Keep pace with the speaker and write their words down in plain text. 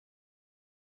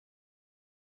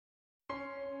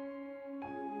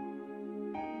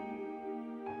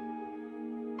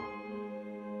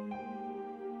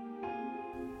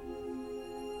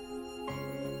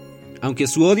Aunque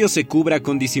su odio se cubra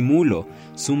con disimulo,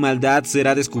 su maldad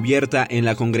será descubierta en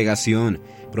la congregación.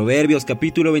 Proverbios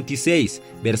capítulo 26,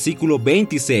 versículo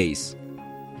 26.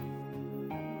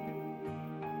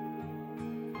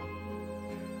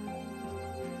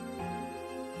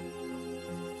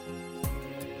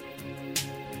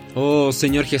 Oh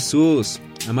Señor Jesús,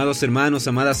 amados hermanos,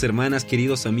 amadas hermanas,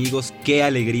 queridos amigos, qué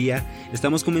alegría.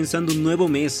 Estamos comenzando un nuevo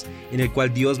mes en el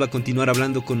cual Dios va a continuar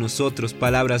hablando con nosotros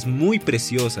palabras muy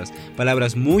preciosas,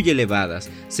 palabras muy elevadas.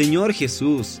 Señor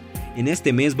Jesús, en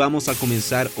este mes vamos a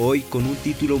comenzar hoy con un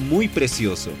título muy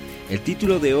precioso. El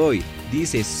título de hoy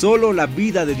dice: Solo la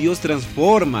vida de Dios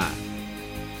transforma.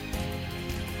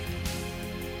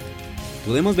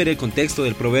 Podemos ver el contexto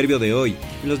del proverbio de hoy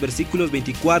en los versículos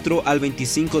 24 al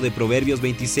 25 de Proverbios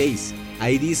 26.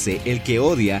 Ahí dice: el que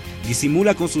odia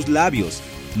disimula con sus labios,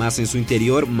 mas en su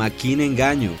interior maquina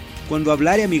engaño. Cuando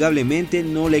hablare amigablemente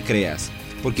no le creas,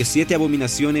 porque 7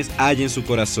 abominaciones hay en su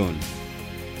corazón.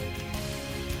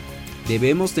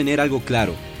 Debemos tener algo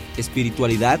claro: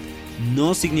 espiritualidad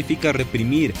no significa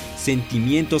reprimir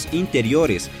sentimientos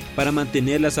interiores para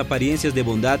mantener las apariencias de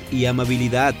bondad y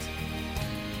amabilidad.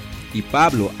 Y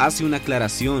Pablo hace una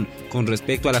aclaración con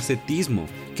respecto al ascetismo,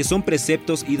 que son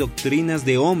preceptos y doctrinas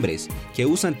de hombres que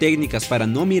usan técnicas para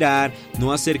no mirar,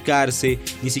 no acercarse,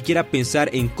 ni siquiera pensar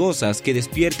en cosas que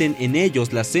despierten en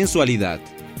ellos la sensualidad.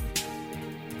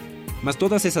 Mas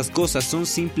todas esas cosas son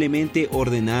simplemente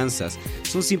ordenanzas,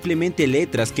 son simplemente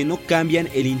letras que no cambian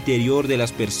el interior de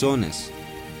las personas.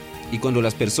 Y cuando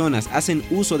las personas hacen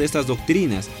uso de estas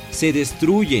doctrinas, se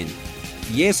destruyen.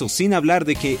 Y eso sin hablar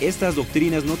de que estas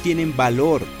doctrinas no tienen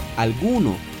valor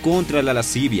alguno contra la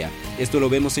lascivia. Esto lo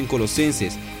vemos en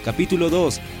Colosenses, capítulo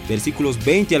 2, versículos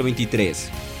 20 al 23.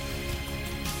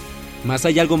 Mas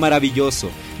hay algo maravilloso.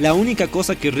 La única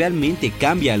cosa que realmente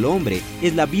cambia al hombre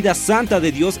es la vida santa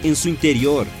de Dios en su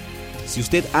interior. Si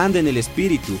usted anda en el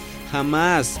Espíritu,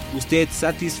 jamás usted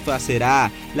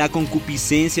satisfacerá la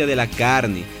concupiscencia de la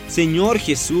carne. Señor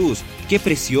Jesús, qué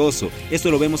precioso. Esto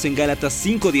lo vemos en Gálatas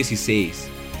 5:16.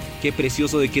 Qué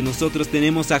precioso de que nosotros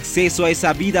tenemos acceso a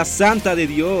esa vida santa de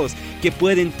Dios, que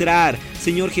puede entrar,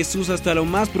 Señor Jesús, hasta lo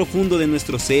más profundo de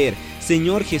nuestro ser.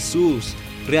 Señor Jesús,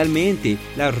 realmente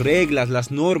las reglas,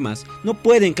 las normas no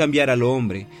pueden cambiar al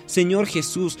hombre. Señor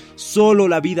Jesús, solo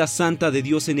la vida santa de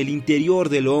Dios en el interior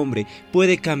del hombre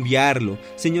puede cambiarlo.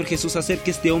 Señor Jesús, hacer que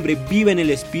este hombre viva en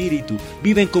el Espíritu,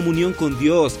 viva en comunión con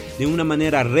Dios de una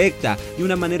manera recta, de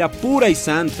una manera pura y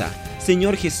santa.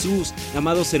 Señor Jesús,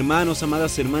 amados hermanos,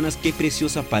 amadas hermanas, qué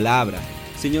preciosa palabra.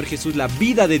 Señor Jesús, la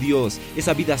vida de Dios,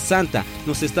 esa vida santa,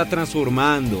 nos está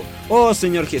transformando. Oh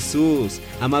Señor Jesús,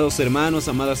 amados hermanos,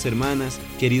 amadas hermanas,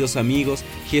 queridos amigos,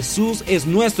 Jesús es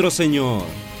nuestro Señor.